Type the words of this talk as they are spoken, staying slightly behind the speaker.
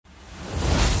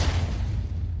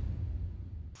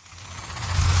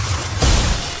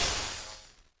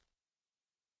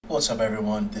What's up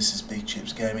everyone, this is Big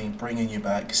Chips Gaming, bringing you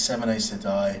back 7 Days to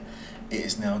Die. It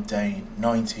is now day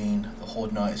 19, the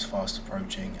Horde night is fast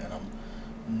approaching and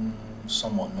I'm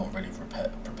somewhat not really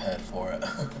prepared for it.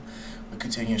 We're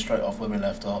continuing straight off where we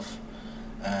left off,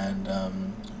 and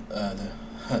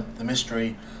the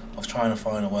mystery of trying to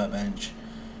find a workbench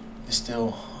is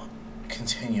still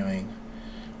continuing.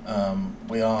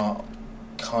 We are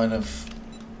kind of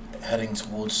heading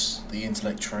towards the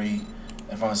intellect tree,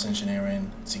 advanced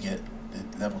engineering, to get the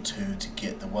level 2 to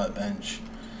get the workbench.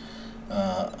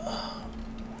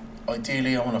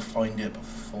 Ideally I want to find it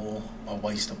before I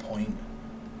waste a point,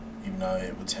 even though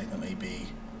it would technically be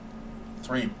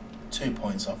 2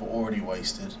 points I've already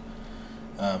wasted.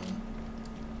 How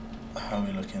are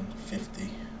we looking? 50.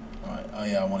 Right. Oh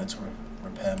yeah, I wanted to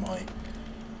repair my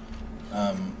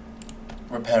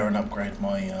repair and upgrade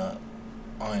my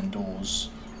iron doors.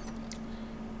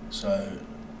 So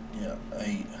yeah,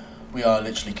 we are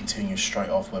literally continuing straight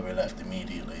off where we left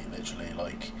immediately. Literally,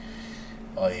 like,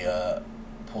 I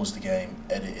paused the game,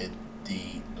 edited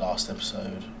the last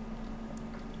episode,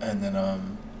 and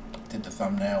then did the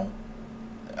thumbnail,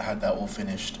 had that all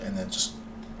finished, and then just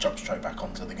jumped straight back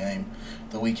onto the game.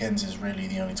 The weekends is really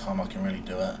the only time I can really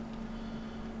do it,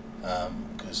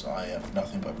 because I have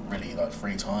nothing but really like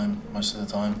free time most of the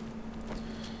time.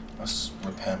 Let's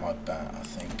repair my bat, I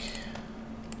think.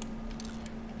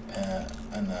 Repair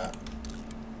and that.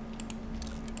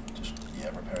 Just, yeah,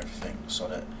 repair everything.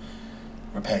 Sod it.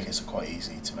 Repair kits are quite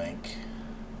easy to make.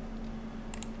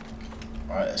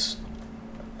 Right,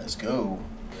 let's go.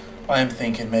 I am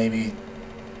thinking maybe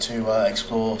to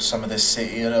explore some of this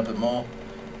city a little bit more,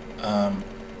 and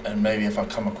maybe if I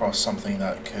come across something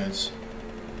that could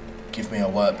give me a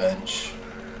workbench,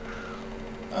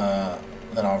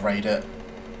 then I'll raid it,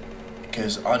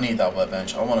 because I need that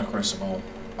workbench. I want a crucible.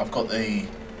 I've got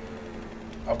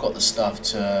the stuff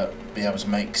to be able to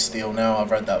make steel now.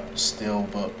 I've read that steel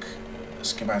book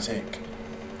schematic,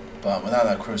 but without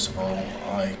that crucible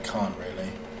I can't really.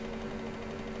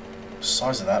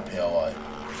 Size of that POI,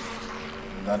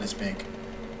 that is big.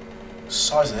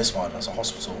 Size of this one, that's a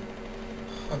hospital.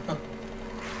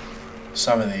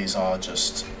 Some of these are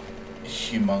just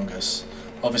humongous.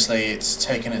 Obviously it's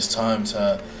taken its time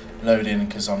to load in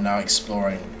because I'm now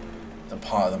exploring the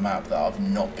part of the map that I've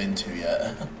not been to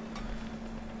yet.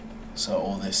 So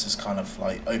all this is kind of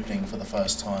like opening for the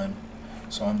first time.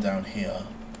 So I'm down here.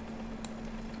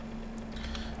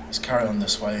 Let's carry on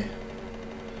this way.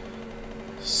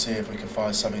 See if we can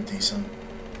find something decent.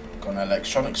 Got an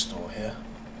electronics store here.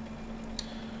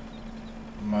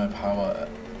 Power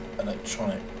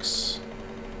electronics.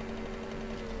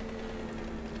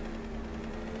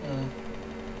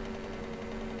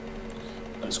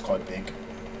 Looks quite big.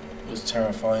 Looks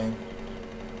terrifying.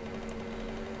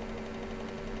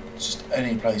 Just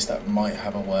any place that might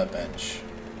have a workbench.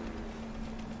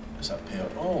 Is that here?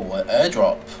 Oh, an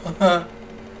airdrop.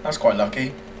 That's quite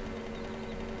lucky.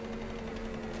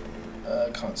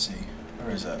 Can't see.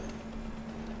 Where is it?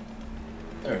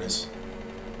 There it is.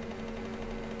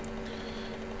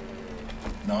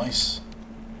 Nice.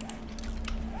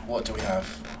 What do we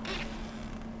have?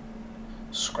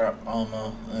 Scrap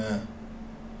armor.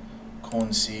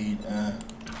 Corn seed.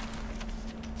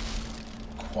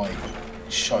 Quite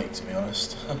shite, to be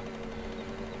honest.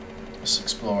 Let's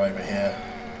explore over here.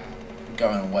 We're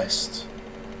going west.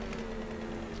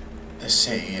 This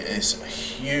city is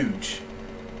huge.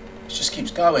 It just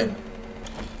keeps going.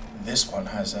 This one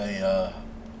has a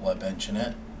workbench in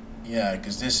it. Yeah,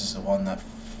 because this is the one that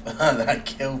that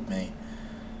killed me.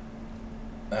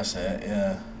 That's it.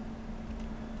 Yeah.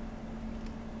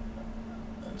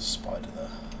 There's a spider there.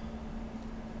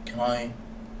 Can I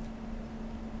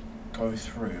go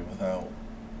through without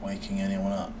waking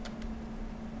anyone up?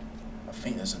 I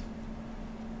think there's a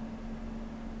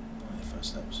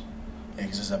first steps. Yeah,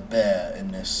 because there's a bear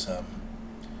in this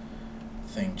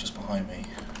thing just behind me.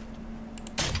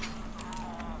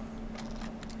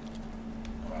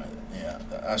 Right, yeah,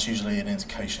 that's usually an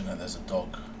indication that there's a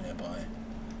dog nearby.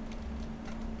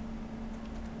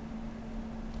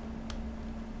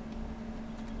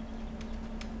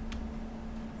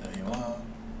 There you are.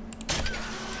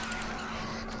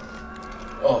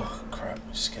 Oh crap,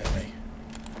 you scared me.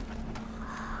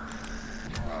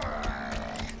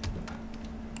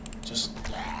 Just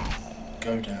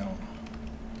go down.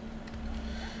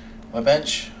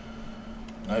 Workbench?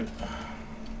 Nope.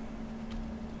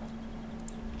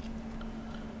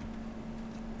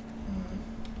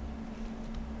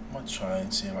 Might try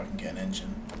and see if I can get an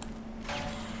engine.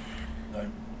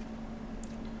 Nope.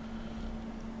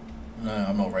 No,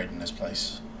 I'm not raiding this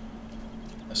place.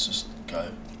 Let's just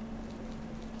go.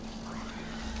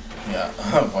 Yeah,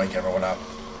 wake everyone up.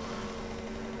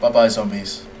 Bye bye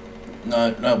zombies.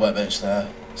 No workbench there.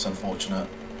 It's unfortunate.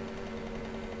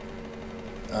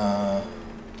 Oh,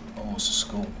 it's a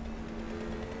school.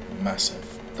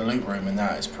 Massive. The loot room in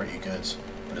that is pretty good,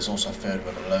 but it's also filled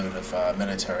with a load of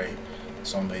military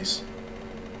zombies.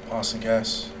 Passing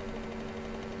gas.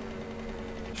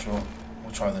 Sure,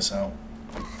 we'll try this out.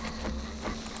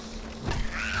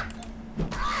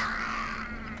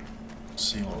 Let's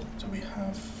see, what do we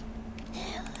have?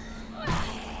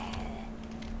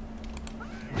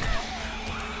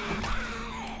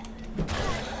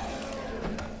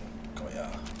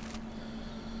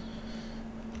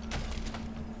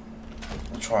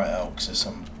 Try it out because there's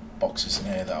some boxes in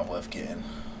here that are worth getting.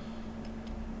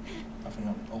 I think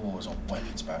oh, there's a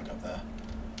weapons bag up there.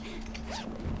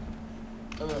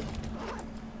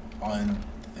 Iron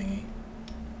thingy.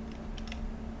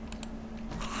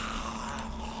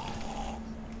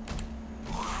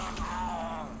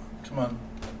 Come on.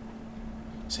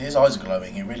 See, his eyes are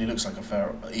glowing. He really looks like a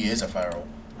feral. He is a feral.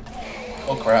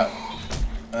 Oh crap.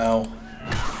 Ow.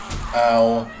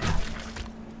 Ow.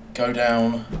 Go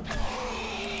down.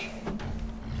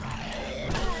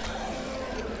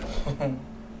 That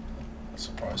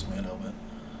surprised me a little bit.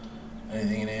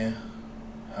 Anything in here?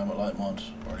 Helmet light mod,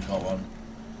 already got one.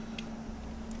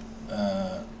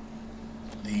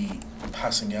 The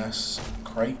passing gas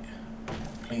crate.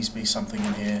 Please be something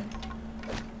in here.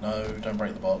 No, don't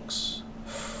break the box.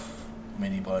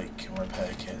 Mini bike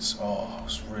repair kits. Oh,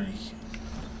 it's really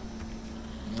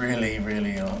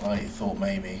I thought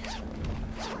maybe.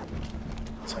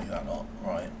 Take that lot,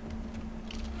 right.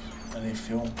 Any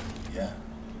fuel? Yeah.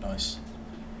 Nice.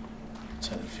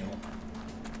 Take the fuel.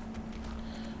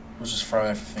 We'll just throw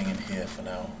everything in here for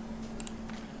now.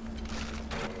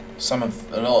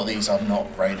 A lot of these I've not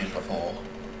raided before,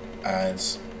 and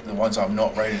the ones I've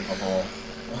not raided before,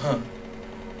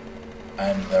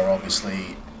 and they're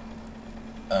obviously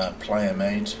player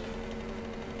made.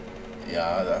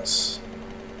 Yeah, that's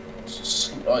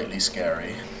slightly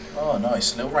scary. Oh,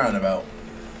 nice, a little roundabout.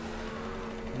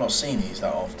 I've not seen these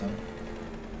that often.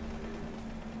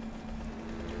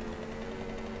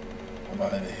 What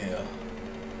about over here?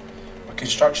 A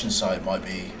construction site might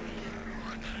be.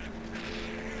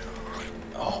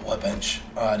 Oh, workbench.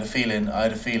 I had a feeling.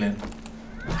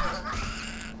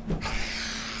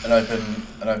 An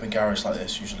open garage like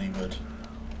this usually would.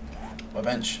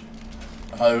 Workbench.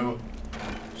 Oh,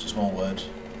 just more wood.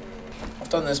 I've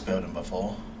done this building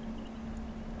before.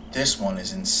 This one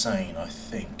is insane, I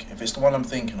think. If it's the one I'm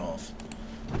thinking of.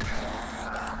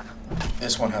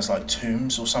 This one has like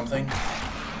tombs or something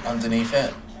underneath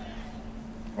it.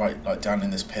 Right, like down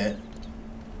in this pit.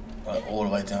 Like all the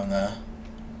way down there.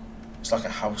 It's like a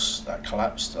house that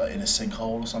collapsed like, in a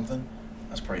sinkhole or something.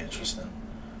 That's pretty interesting.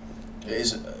 It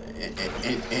is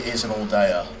an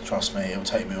all-dayer, trust me. It'll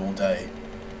take me all day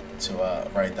to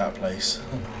raid that place.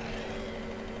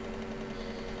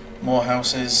 More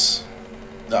houses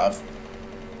that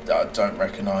I don't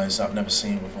recognise, that I've never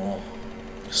seen before.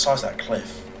 Besides that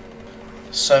cliff,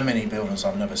 so many buildings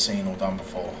I've never seen or done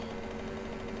before.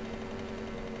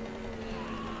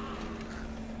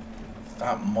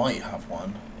 That might have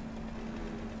one.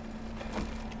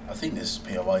 I think this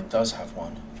POI does have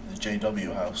one. The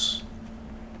JW house.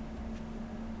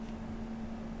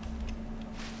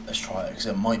 Let's try it because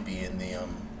it might be in the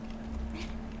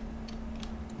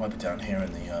might be down here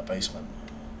in the basement.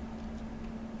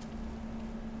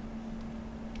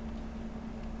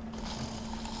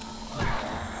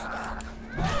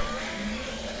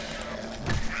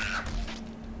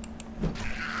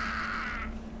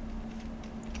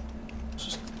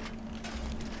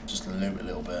 Just loot a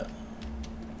little bit.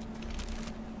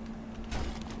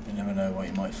 You never know what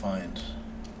you might find.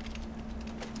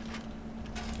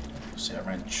 See a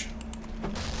wrench.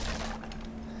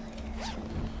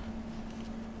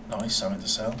 Nice, something to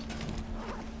sell.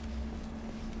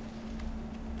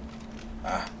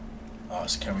 Oh,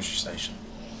 it's a chemistry station.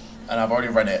 And I've already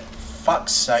read it.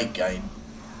 Fuck's sake, game.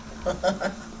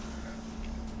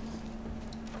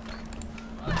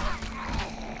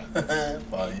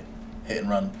 Bye. Hit and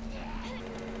run.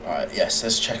 Alright, yes,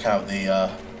 let's check out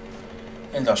the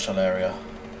industrial area.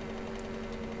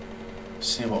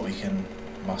 See what we can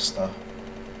muster.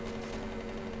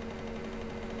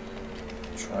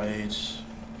 Trade.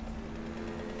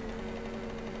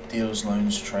 Deals,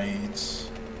 loans, trades.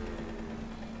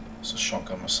 It's a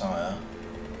shotgun messiah.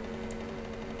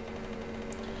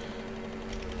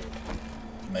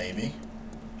 Maybe.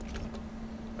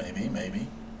 Maybe.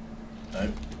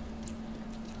 Nope.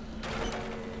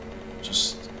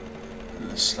 Just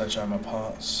sledgehammer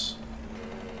parts.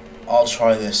 I'll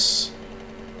try this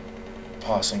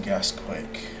passing gas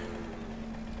quick.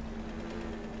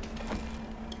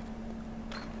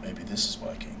 Maybe this is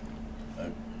working.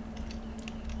 Nope.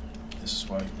 This is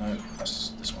working. No, that's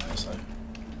this one is though.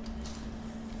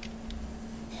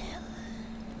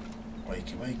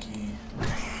 Wakey wakey.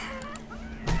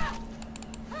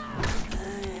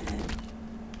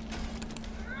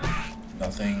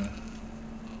 Nothing.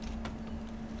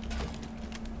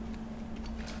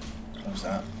 Close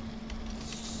that.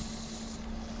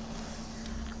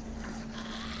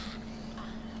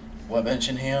 Workbench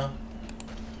in here.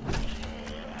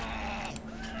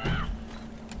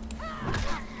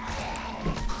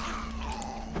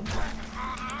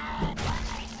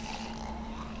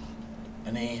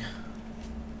 Any?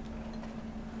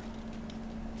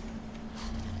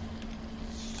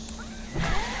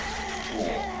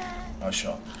 Nice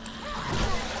shot.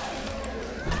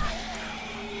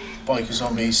 Biker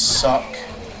zombies suck.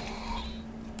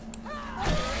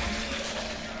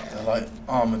 They're like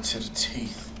armoured to the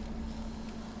teeth.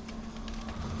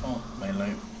 Oh, main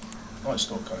loot. Night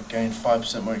Stalker. Gain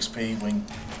 5% more XP when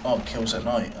kills at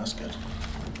night. That's good.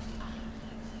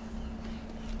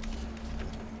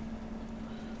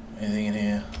 Anything in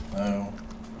here? No.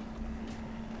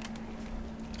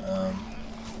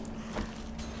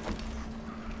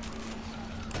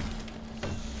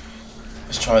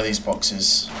 Let's try these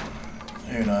boxes.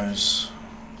 Who knows?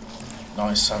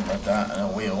 Nice, something like that, and a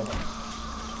wheel.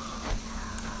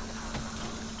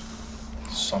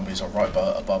 Zombies are right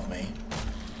above me.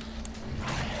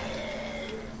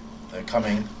 They're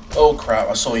coming. Oh crap,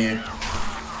 I saw you.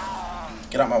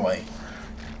 Get out my way.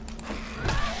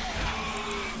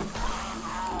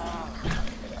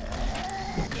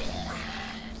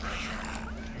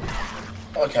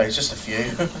 Okay, just a few.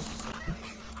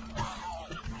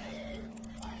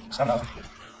 Hello.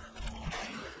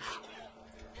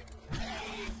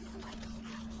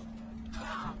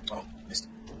 Oh, missed.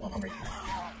 Oh, I'm hungry.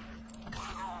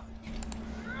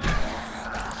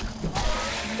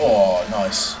 Oh,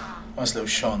 nice. Nice little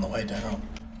shot on the way down.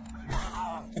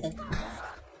 Oh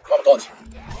my god.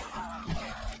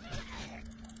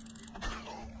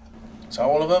 Is that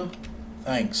all of them?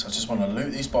 Thanks. I just want to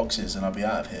loot these boxes and I'll be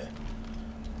out of here.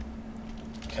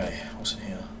 Okay, what's in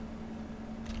here?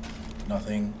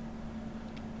 Nothing.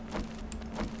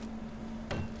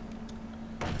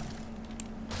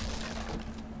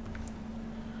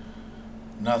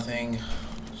 Nothing.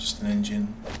 Just an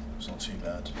engine. It's not too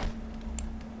bad.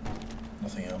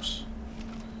 Nothing else.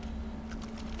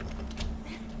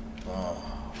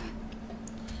 Oh.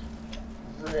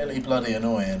 Really bloody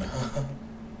annoying.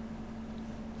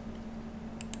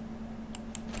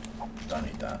 Don't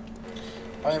need that.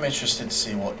 I am interested to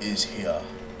see what is here.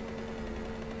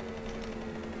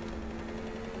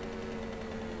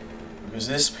 Because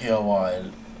this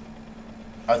POI,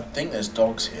 I think there's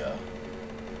dogs here.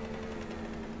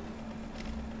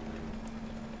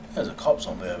 There's a cop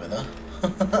zombie over there.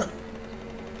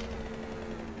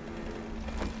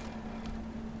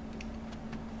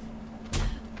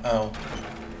 Oh.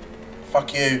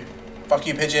 Fuck you. Fuck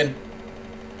you, pigeon.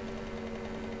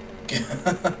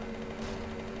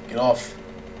 Get off.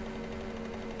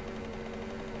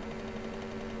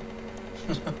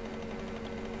 I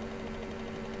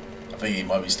think he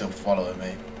might be still following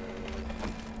me.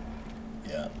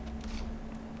 Yeah.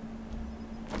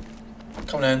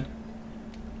 Come on in.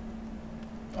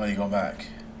 Oh, you gone back?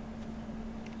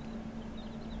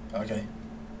 Okay.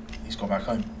 He's gone back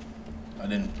home. I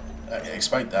didn't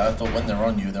expect that. I thought when they're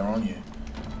on you, they're on you.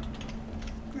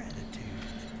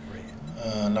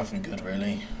 Nothing good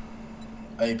really.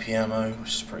 AP ammo,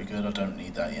 which is pretty good. I don't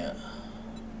need that yet.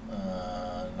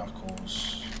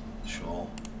 Knuckles. Sure.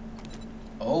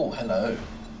 Oh, hello.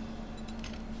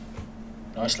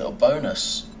 Nice little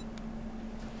bonus.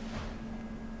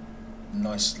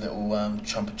 Nice little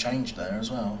chunk of change there as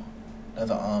well.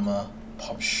 Leather armor,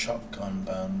 pop shotgun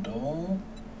bundle.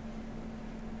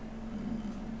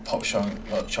 Pop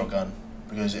shotgun,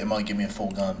 because it might give me a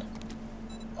full gun.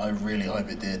 I really hope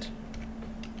it did.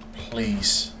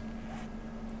 Please.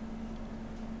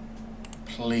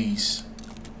 Please.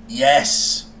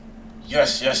 Yes!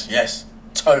 Yes, yes, yes.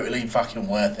 Totally fucking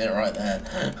worth it right there.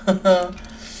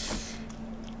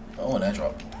 Oh, an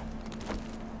airdrop.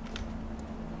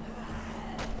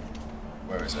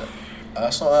 Where is it?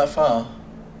 That's not that far.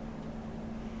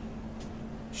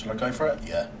 Should I go for it?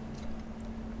 Yeah.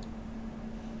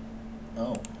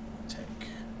 Oh, tick.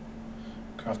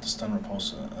 Craft a stun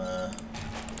repulsor.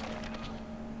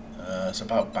 It's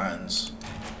about buttons.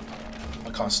 I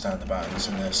can't stand the buttons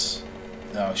in this.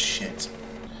 Oh shit.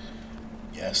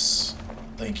 Yes.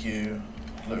 Thank you.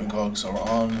 Looting cogs are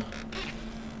on.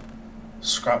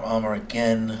 Scrap armor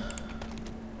again.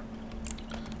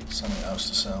 Something else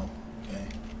to sell. Okay.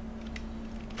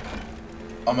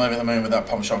 I'm over the moon with that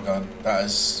pump shotgun. That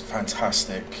is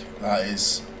fantastic. That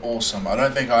is awesome. I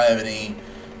don't think I have any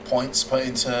points put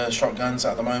into shotguns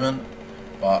at the moment,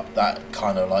 but that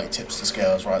kind of like tips the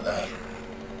scales right there.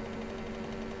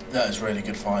 That is really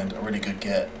good find. A really good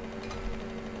get.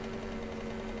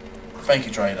 Thank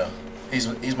you, trader. He's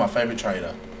my favourite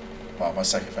trader. Well, my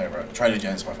second favourite. Trader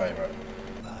Jen's my favourite.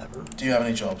 Do you have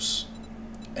any jobs?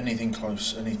 Anything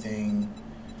close? Anything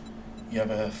you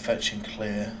have a fetch and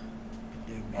clear?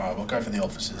 Alright, we'll go for the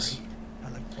offices.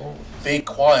 Be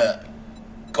quiet.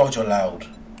 God, you're loud.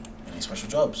 Any special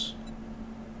jobs?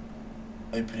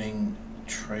 Opening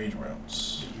trade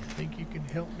routes. Do you think you can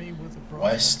help me with the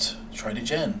problem? West, Trader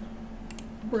Jen.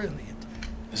 Brilliant.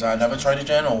 Is that another Trader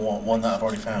Jen or one that I've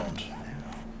already found?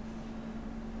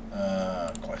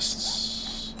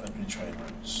 Quests. Opening trade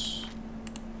routes.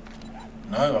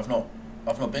 No, I've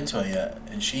not been to her yet,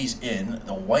 and she's in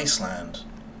the WasteLand.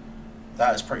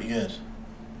 That is pretty good.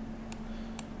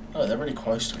 Oh, they're really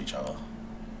close to each other.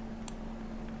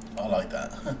 I like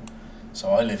that. So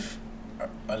I live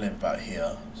about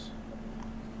here.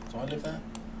 Do I live there?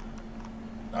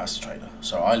 No, that's the trader.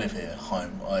 So I live here,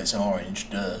 home. Oh, it's in orange,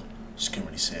 duh. Just couldn't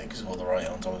really see it because of all the writing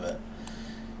on top of it.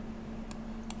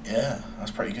 Yeah,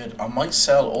 that's pretty good. I might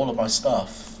sell all of my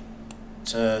stuff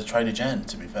to Trader Jen,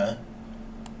 to be fair.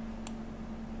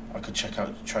 I could check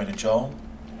out Trader Joel.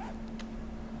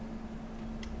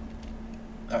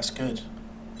 That's good.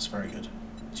 That's very good.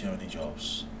 Do you have any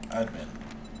jobs? Admin.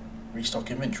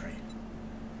 Restock inventory.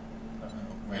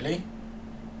 Really?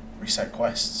 Reset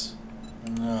quests.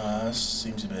 No, that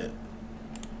seems a bit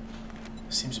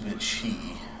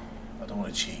cheaty. I don't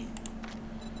want to cheat.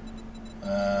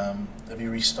 Have you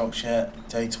restocked yet?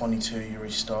 Day 22 you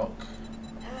restock.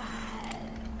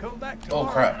 Come back Oh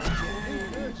crap.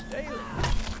 daily.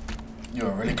 You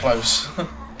were really close.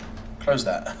 Close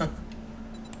that.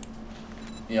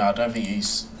 Yeah, I don't think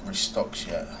he's restocked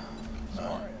yet. No.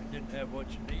 Sorry, I didn't have what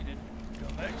you needed.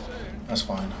 Come back soon. That's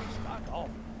fine. Stock off.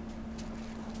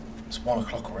 It's 1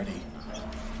 o'clock already.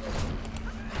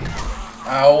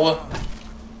 Ow!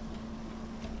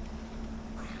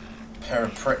 Pair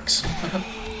of pricks.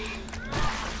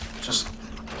 Just.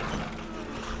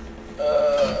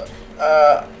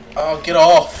 Oh, get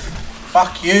off!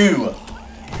 Fuck you!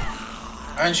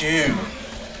 And you!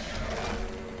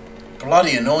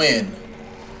 Bloody annoying.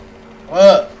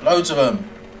 What? Loads of them.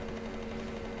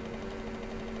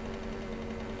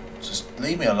 Just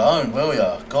leave me alone, will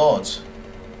ya? God.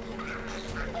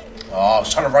 Oh, I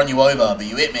was trying to run you over, but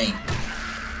you hit me.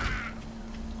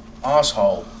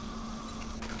 Asshole.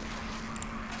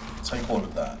 Take all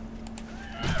of that.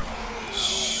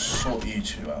 Sort you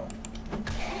two out.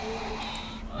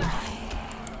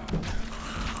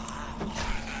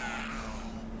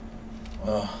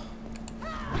 Ugh.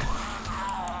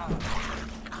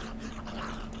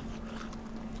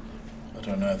 I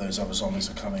don't know if those other zombies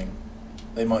are coming.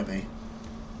 They might be.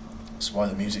 That's why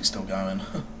the music's still going.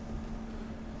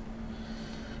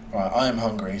 Right, I am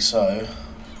hungry, so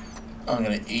I'm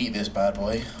gonna eat this bad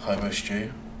boy, hobo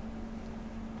stew.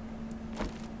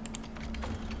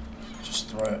 Just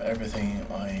throw everything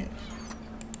I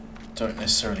don't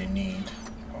necessarily need.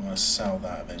 I'm gonna sell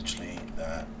that eventually.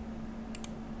 That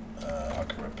I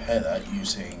can repair that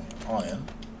using iron.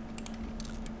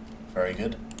 Very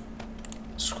good.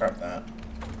 Scrap that.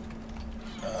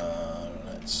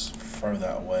 Let's throw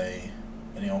that away.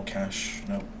 Any old cash?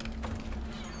 Nope.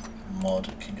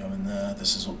 Mod can go in there.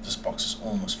 This box is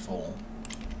almost full.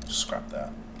 Scrap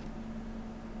that.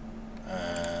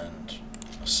 And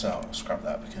scrap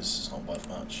that because it's not worth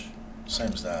much.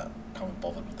 Same as that. Can't be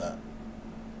bothered with that.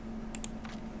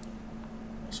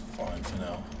 That's fine for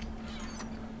now.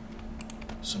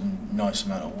 Some nice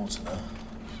amount of water there.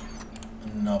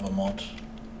 Another mod.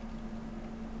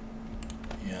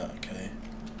 Yeah, okay.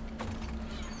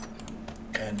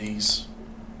 Candies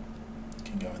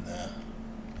can go in there.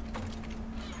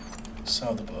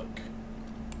 Sell the book.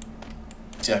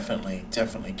 Definitely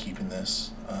keeping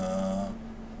this.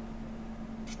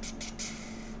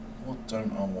 What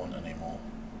don't I want anymore?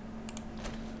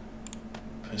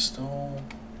 Pistol.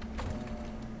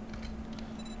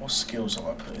 What skills have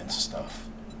I put into stuff?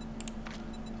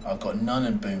 I've got none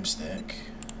in boomstick.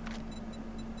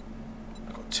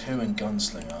 I've got 2 in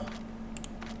gunslinger.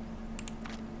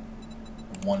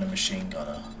 1 in machine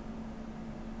gunner.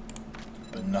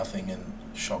 But nothing in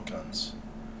shotguns.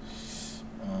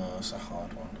 That's a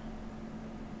hard one.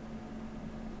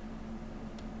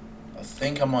 I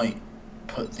think I might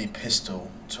put the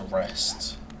pistol to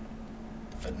rest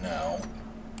for now.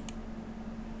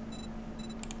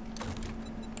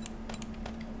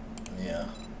 Yeah.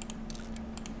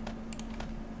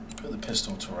 Put the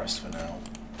pistol to rest for now.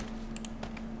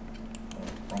 Oh,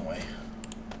 wrong way.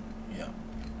 Yeah.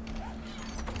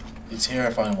 It's here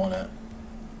if I want it.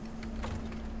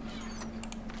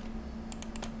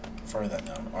 Throw that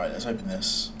down. Alright, let's open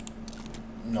this.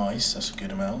 Nice, that's a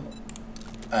good amount.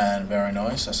 And very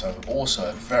nice, that's also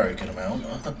a very good amount.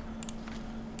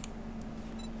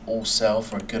 All sell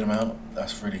for a good amount,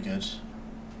 that's really good.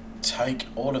 Take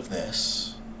all of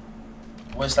this.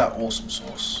 Where's that awesome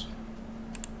sauce?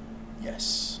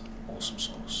 Yes, awesome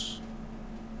sauce.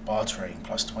 Bartering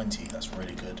plus 20, that's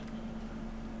really good.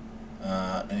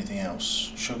 Anything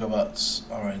else? Sugar butts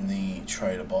are in the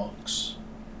trader box.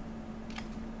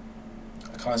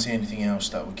 I can't see anything else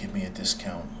that would give me a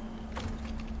discount.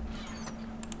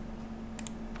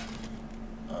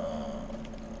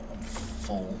 I'm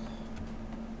full.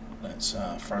 Let's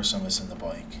throw some of this in the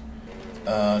bike.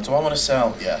 Do I want to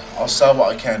sell? Yeah, I'll sell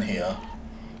what I can here.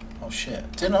 Oh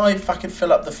shit, didn't I fucking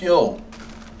fill up the fuel?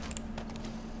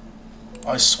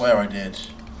 I swear I did.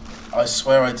 I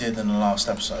swear I did in the last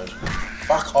episode.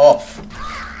 Fuck off.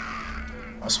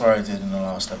 I swear I did in the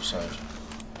last episode.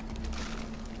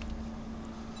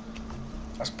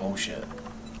 That's bullshit.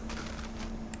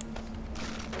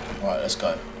 Right, let's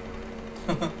go.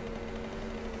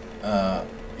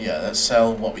 Yeah, let's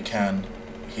sell what we can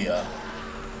here.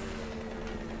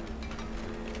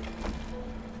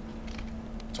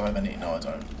 Do I have any? No, I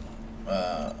don't.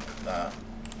 That.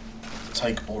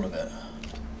 Take all of it.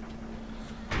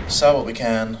 Sell what we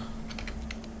can.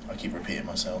 I keep repeating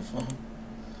myself.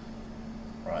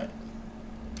 Right.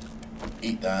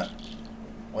 Eat that.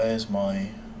 Where's my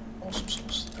awesome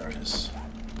sauce? There it is.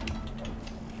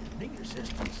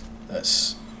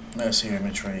 Let's mercy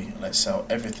inventory. Let's sell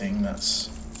everything that's.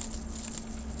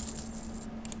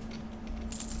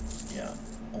 Yeah,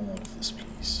 all of this,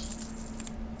 please.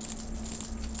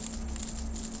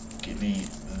 Give me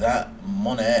that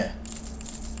money.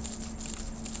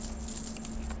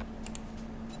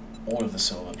 All of the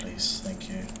silver, please. Thank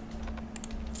you.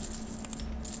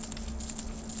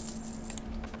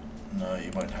 No,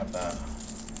 you won't have that.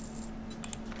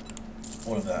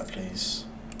 All of that, please.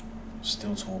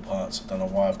 Steel tool parts. I don't know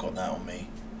why I've got that on me.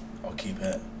 I'll keep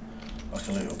it. Like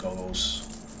a little goggles.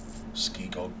 Ski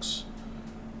gogs.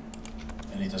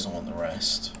 And he doesn't want the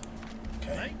rest.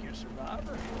 Okay. Thank you,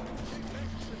 survivor.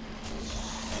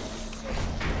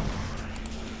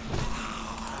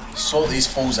 Sort these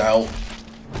fools out.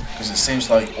 Because it seems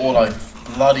like all I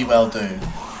bloody well do.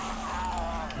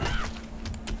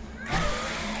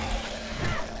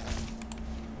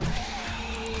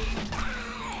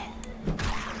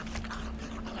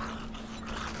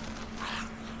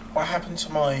 What happened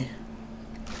to my...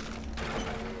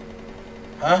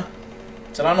 Huh?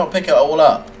 Did I not pick it all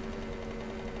up?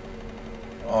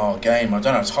 Oh, game, I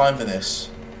don't have time for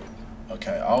this.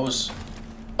 Okay, I was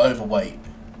overweight.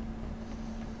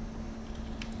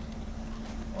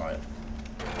 Right.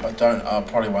 I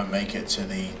probably won't make it to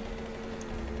the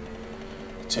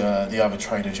other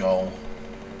Trader Joel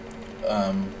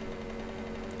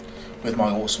with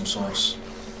my awesome sauce,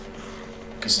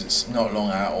 because it's not long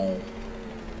at all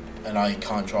and I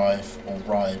can't drive or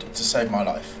ride to save my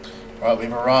life. Right,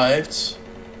 we've arrived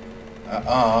at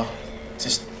our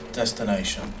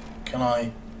destination. Can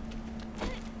I?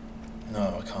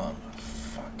 No, I can't.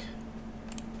 Fuck.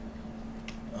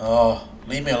 Oh,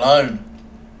 leave me alone.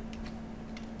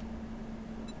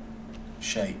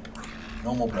 Shape.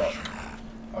 Normal block.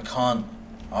 I can't.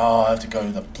 Oh, I have to go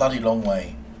the bloody long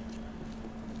way.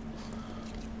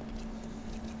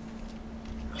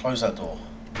 Close that door.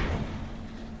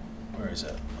 Where is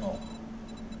it? Oh.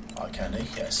 Eye candy,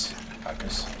 yes.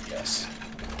 Hackers, yes.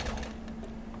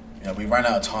 Yeah, we ran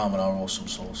out of time on our awesome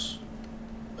sauce.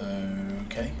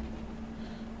 Okay.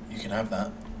 You can have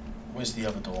that. Where's the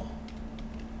other door?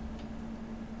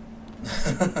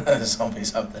 There's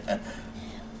zombies up there.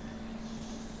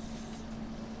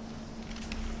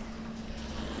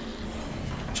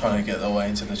 Trying to get their way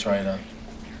into the trailer.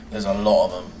 There's a lot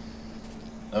of them.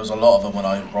 There was a lot of them when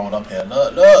I rolled up here.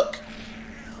 Look, look!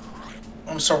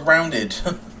 I'm surrounded.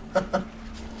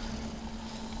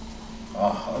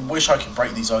 Oh, I wish I could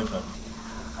break these open.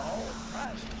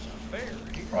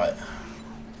 Right.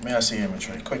 May I see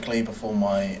inventory quickly before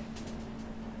my...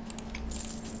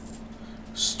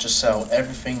 Just sell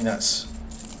everything that's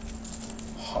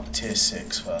hot tier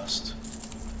 6 first.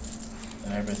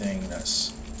 And everything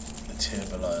that's the tier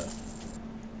below.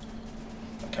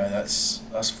 Okay, that's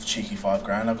cheeky 5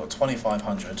 grand. I've got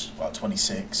 2,500, well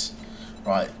 26.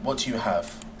 Right, what do you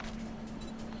have?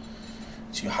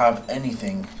 Do you have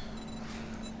anything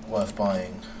worth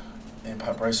buying?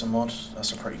 Impact bracer mod.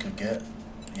 That's a pretty good get.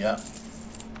 Yeah.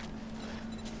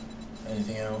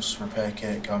 Anything else? Repair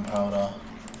kit, gunpowder.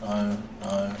 No,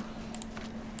 no.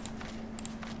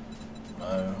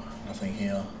 No, nothing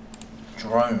here.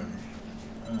 Drone.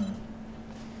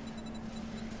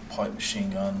 Pipe machine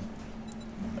gun.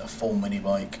 A full mini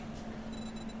bike.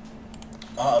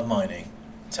 Art of mining.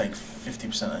 Take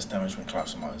 50% less damage when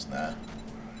collapsing mines. Nah.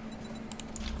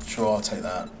 Sure, I'll take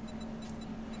that.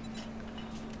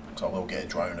 Because I will get a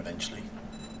drone eventually.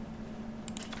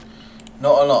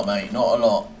 Not a lot, mate. Not a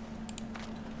lot.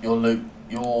 Your loot,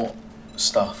 your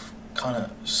stuff kind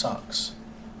of sucks.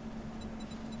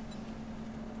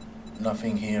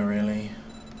 Nothing here really.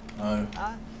 No.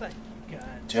 I think you can.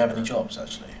 Do you have any jobs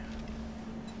actually?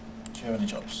 Do you have any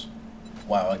jobs?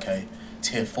 Wow, okay.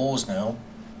 Tier 4s now.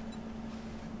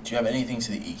 Do you have anything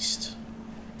to the east?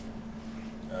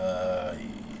 Because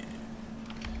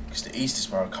the east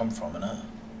is where I come from, innit?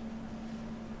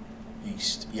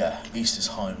 East. Yeah, east is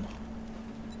home.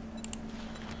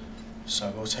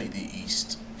 So we'll take the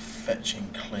east. Fetch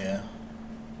and clear.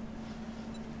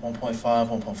 1.5,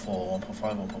 1.4,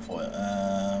 1.5,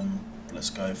 1.4. Let's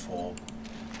go for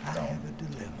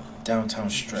downtown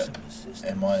strip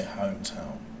in my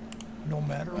hometown. No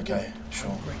matter okay, what,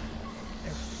 sure. great.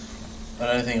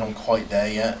 I don't think I'm quite there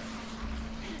yet.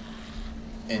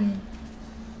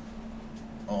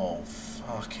 Oh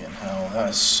fucking hell! That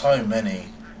is so many.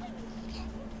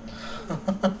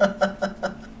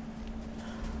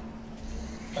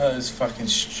 That is fucking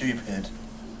stupid.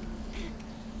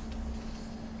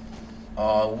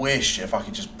 Oh, I wish if I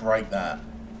could just break that.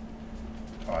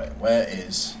 Right, where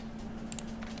is...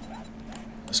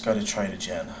 Let's go to Trader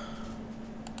Jen.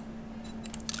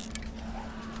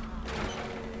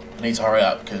 I need to hurry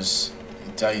up because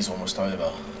the day's almost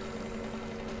over.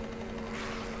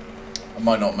 I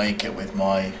might not make it with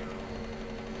my...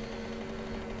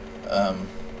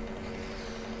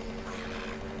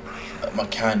 my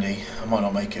candy. I might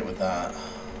not make it with that.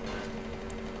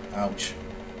 Ouch.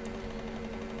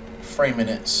 3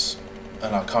 minutes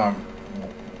and I can't.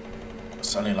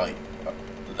 It's only like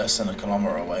less than a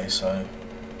kilometre away, so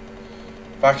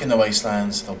back in the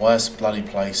wastelands, the worst bloody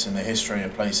place in the history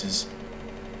of places.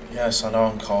 Yes, I know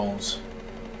I'm cold.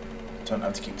 Don't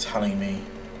have to keep telling me.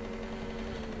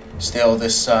 Still,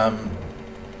 this it's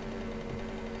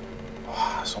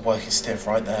a working stiff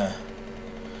right there.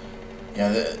 Yeah,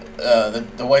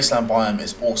 the wasteland biome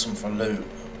is awesome for loot.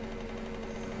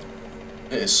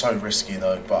 It is so risky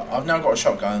though, but I've now got a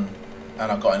shotgun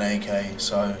and I've got an AK,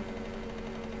 so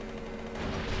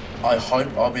I hope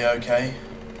I'll be okay.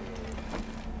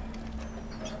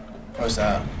 Close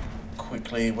that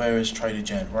quickly. Where is Trader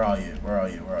Jen? Where are you? Where are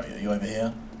you? Where are you? Are you over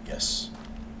here? Yes.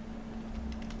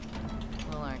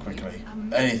 Well, aren't Quickly.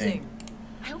 you? Anything.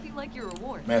 I hope you like your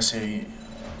reward. May I see?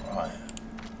 Right.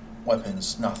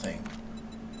 Weapons. Nothing.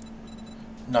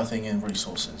 Nothing in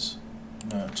resources.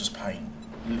 No, just paint.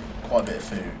 Quite a bit of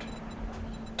food.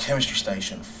 Chemistry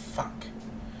station. Fuck.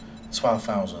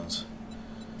 12,000.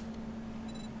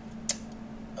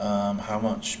 How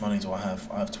much money do I have?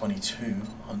 I have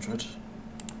 2,200.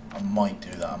 I might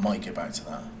do that. I might get back to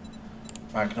that.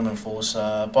 Magnum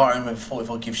Enforcer. Bartering with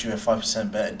 44 gives you a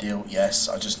 5% better deal. Yes,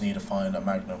 I just need to find a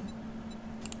Magnum.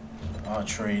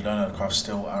 Archery. Learn how to craft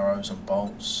steel arrows and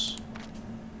bolts.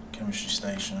 Chemistry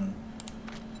station.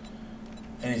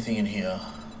 Anything in here?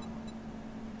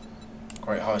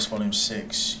 Great Heist Volume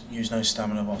 6. Use no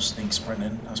stamina while sneak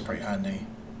sprinting. That's pretty handy.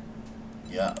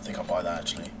 Yeah, I think I'll buy that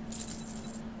actually.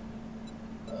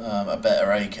 A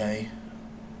better AK.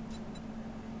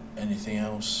 Anything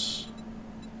else?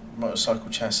 Motorcycle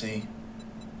chassis.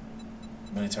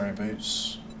 Military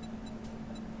boots.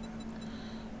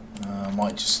 I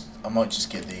might just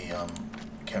get the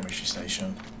chemistry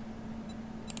station.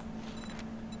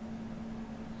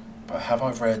 But have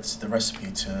I read the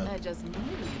recipe to I just knew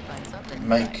you'd find something.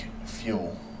 make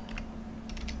fuel?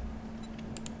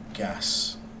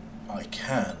 Gas. I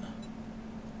can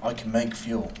make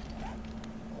fuel.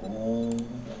 Oh,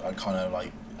 I kind of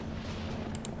like.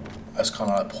 That's kind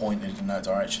of like pointed in that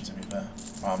direction. To be fair,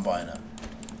 I'm buying it.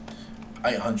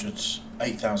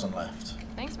 8,000 left.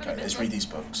 Thanks for Okay, the let's business. read these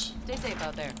books. Stay safe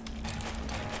out there.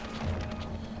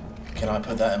 Can I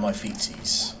put that in my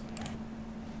feetsies?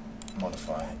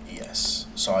 Modify, yes.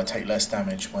 So I take less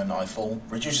damage when I fall.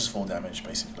 Reduces fall damage,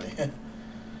 basically.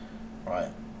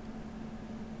 Right.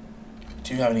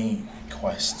 Do you have any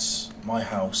quests? My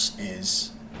house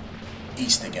is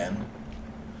east again.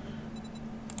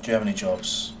 Do you have any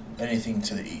jobs? Anything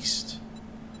to the east?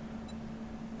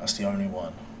 That's the only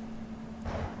one.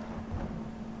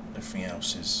 Everything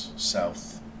else is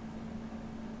south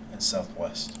and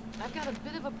southwest. I've got a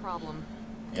bit of a problem.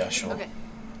 Yeah, sure. Okay.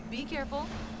 Be careful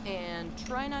and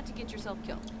try not to get yourself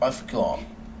killed. I forgot.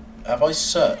 Have I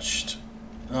searched?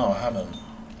 No, I haven't.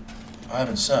 I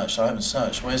haven't searched.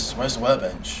 Where's the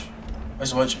workbench?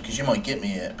 Where's the workbench? Because you might get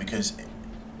me it because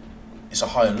it's a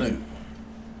higher loot.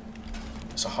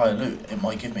 It's a higher loot. It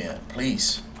might give me it.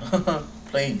 Please.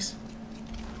 Please.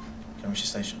 Chemistry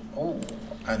station. Oh,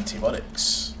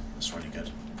 antibiotics. That's really good.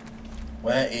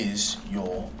 Where is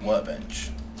your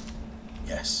workbench?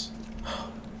 Yes.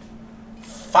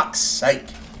 Fuck's sake.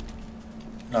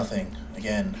 Nothing.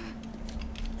 Again.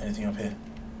 Anything up here?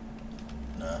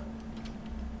 No.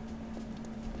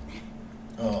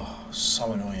 Oh,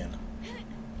 so annoying.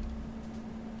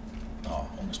 Oh,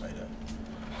 almost made it.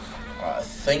 Right, I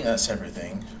think that's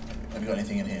everything. Have you got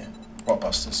anything in here?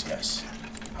 Rockbusters, yes.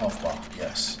 Health bar,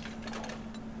 yes.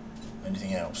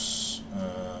 Anything else?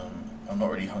 I'm not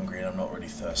really hungry and I'm not really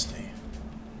thirsty.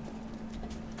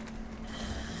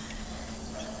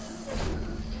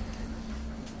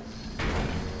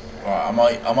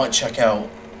 Alright, I might check out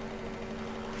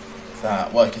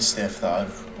that working stiff that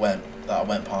I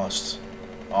went past.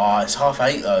 Ah, it's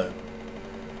 8:30 though.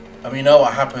 I mean, you know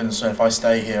what happens if I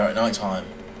stay here at night time?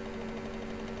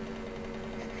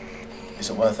 Is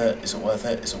it worth it? Is it worth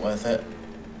it? Is it worth it?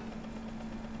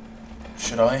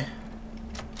 Should I?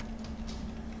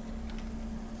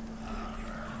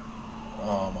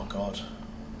 Oh my god.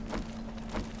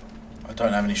 I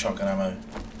don't have any shotgun ammo.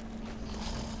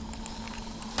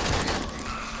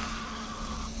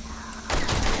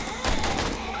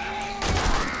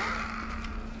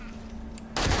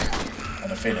 I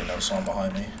had a feeling there was someone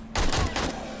behind me.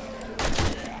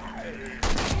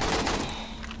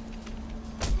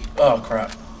 Oh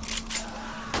crap.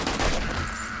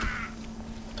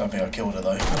 Don't think I killed her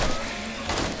though.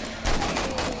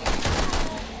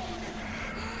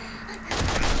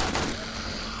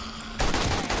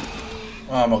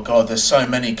 Oh my god, there's so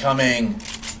many coming.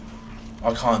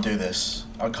 I can't do this.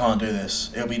 I can't do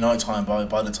this. It'll be night time by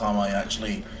the time I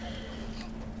actually...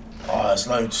 Oh, there's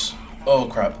loads. Oh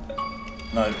crap.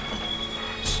 No.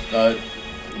 No.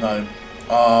 No.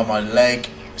 Oh, my leg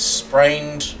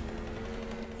sprained.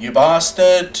 You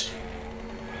bastard.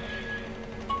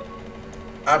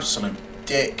 Absolute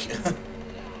dick.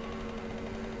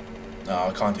 No,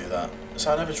 I can't do that.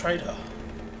 So I never trade her.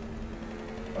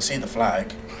 I see the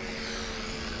flag.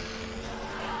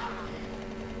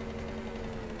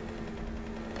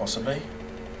 Possibly.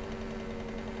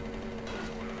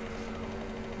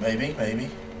 Maybe, maybe.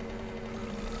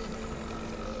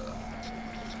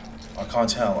 I can't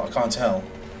tell, I can't tell.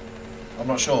 I'm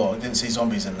not sure, I didn't see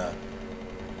zombies in there.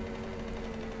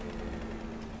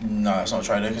 No, it's not a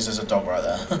trader because there's a dog right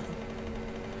there.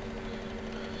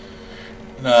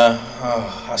 No,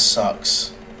 oh, that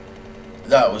sucks.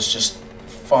 That was just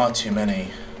far too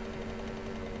many.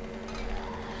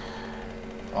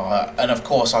 Oh, and of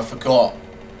course I forgot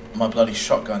my bloody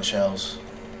shotgun shells.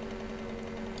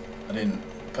 I didn't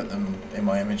put them in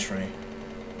my inventory.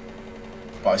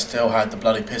 But I still had the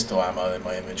bloody pistol ammo in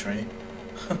my inventory.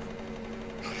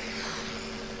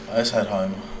 Let's head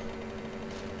home.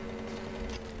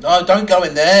 No, don't go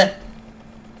in there!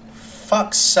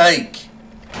 Fuck's sake!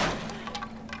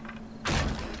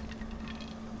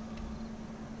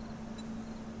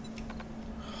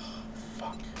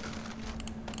 Fuck.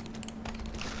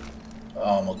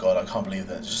 Oh my god, I can't believe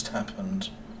that just happened.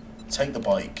 Take the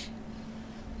bike.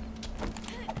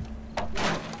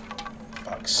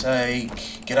 Fuck's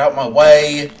sake. Get out my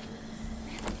way!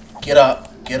 Get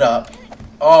up, get up.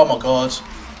 Oh my god.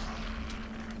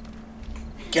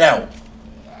 Get out.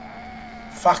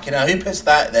 Fucking hell, who puts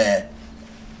that there?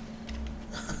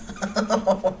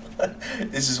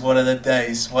 This is one of them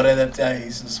days. One of them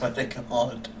days, I swear to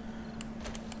God.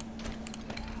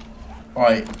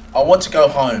 Right, I want to go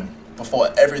home before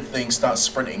everything starts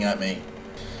sprinting at me.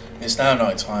 It's now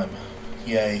night time.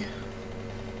 Yay.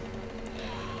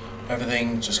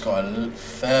 Everything just got a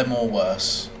fair more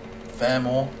worse. Fair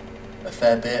more? A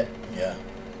fair bit? Yeah.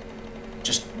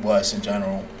 Just worse in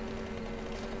general.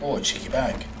 Oh, a cheeky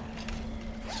bag.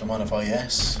 Don't mind if I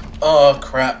yes. Oh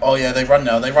crap. Oh yeah, they run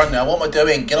now. They run now. What am I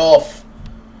doing? Get off.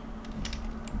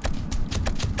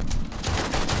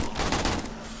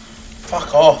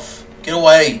 Fuck off. Get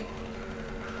away.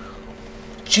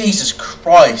 Jesus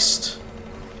Christ.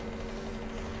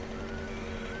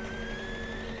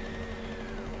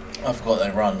 I forgot they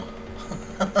run.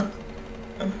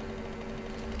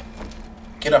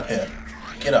 Get up here.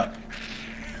 Get up.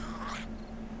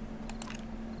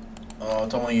 Oh, I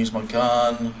don't want to use my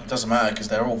gun. It doesn't matter because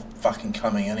they're all fucking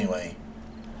coming anyway.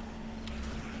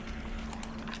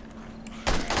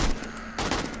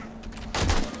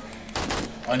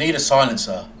 I need a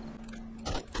silencer.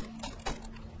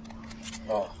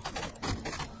 Oh.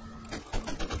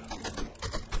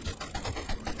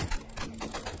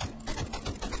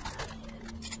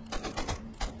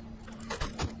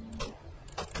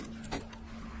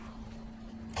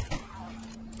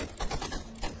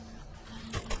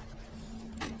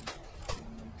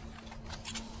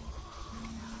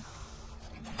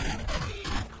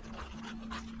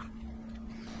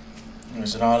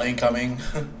 There's an Arlene coming.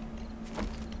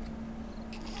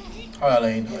 Hi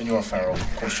Arlene, and you're a feral,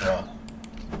 of course you are.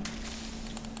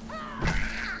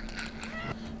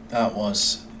 That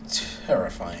was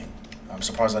terrifying. I'm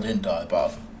surprised I didn't die,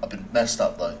 but I've been messed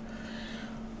up though.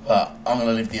 But I'm going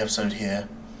to leave the episode here.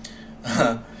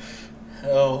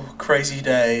 Oh, crazy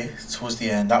day towards the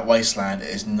end. That wasteland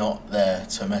is not there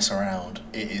to mess around.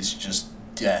 It is just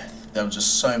death. There were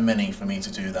just so many for me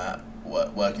to do that.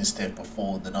 Working stiff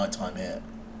before the nighttime hit.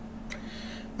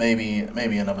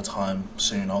 Maybe another time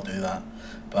soon I'll do that.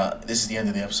 But this is the end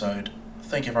of the episode.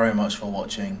 Thank you very much for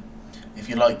watching. If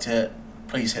you liked it,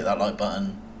 please hit that like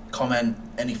button. Comment.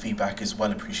 Any feedback is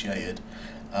well appreciated.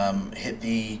 Hit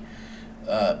the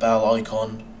bell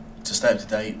icon to stay up to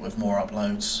date with more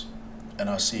uploads. And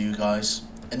I'll see you guys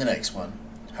in the next one.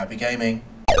 Happy gaming.